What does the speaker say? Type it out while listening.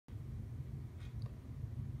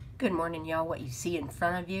Good morning, y'all. What you see in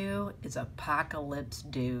front of you is Apocalypse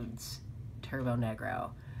Dudes, Turbo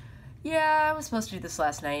Negro. Yeah, I was supposed to do this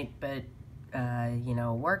last night, but,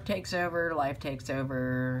 work takes over, life takes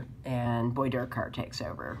over, and Boy Durkart takes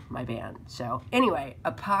over, my band. So, anyway,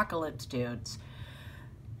 Apocalypse Dudes.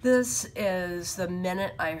 This is the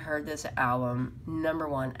minute I heard this album, number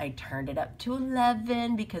one, I turned it up to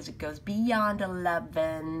 11 because it goes beyond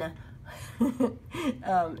 11.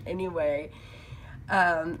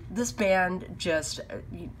 This band just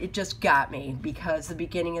got me because the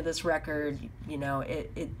beginning of this record,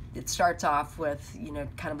 it starts off with,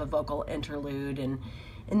 kind of a vocal interlude and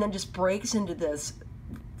then just breaks into this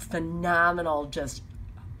phenomenal, just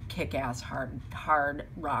kick-ass hard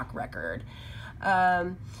rock record.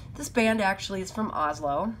 This band actually is from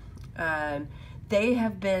Oslo. They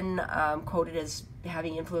have been quoted as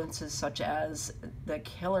having influences such as the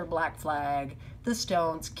Killer Black Flag, the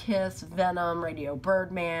Stones, Kiss, Venom, Radio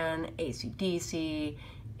Birdman, AC/DC,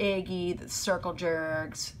 Iggy, the Circle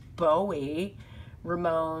Jerks, Bowie,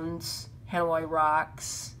 Ramones, Hanoi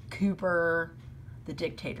Rocks, Cooper, the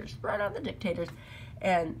Dictators, right on the Dictators,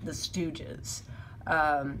 and the Stooges.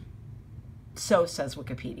 So says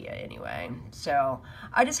Wikipedia anyway. So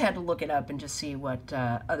I just had to look it up and just see what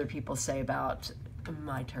other people say about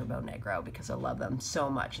my Turbo Negro because I love them so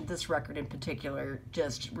much. And this record in particular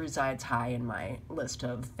just resides high in my list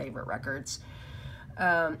of favorite records.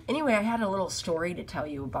 Anyway, I had a little story to tell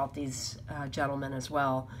you about these gentlemen as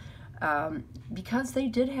well. Because they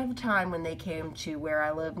did have a time when they came to where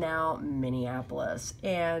I live now, Minneapolis.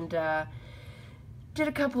 And did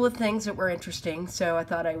a couple of things that were interesting, so I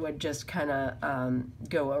thought I would just kind of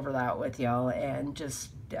go over that with y'all and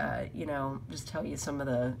just just tell you some of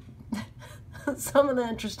the some of the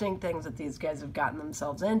interesting things that these guys have gotten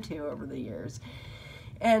themselves into over the years.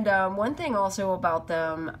 And one thing also about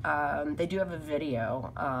them, they do have a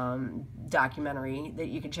video documentary that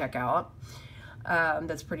you can check out.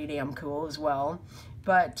 That's pretty damn cool as well.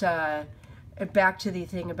 But back to the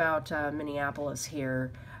thing about Minneapolis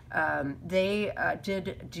here. They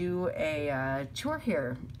did do a tour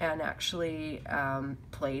here and actually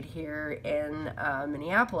played here in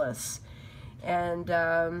Minneapolis. And,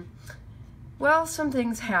 well, some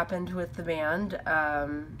things happened with the band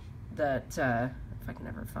that, if I can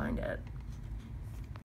ever find it,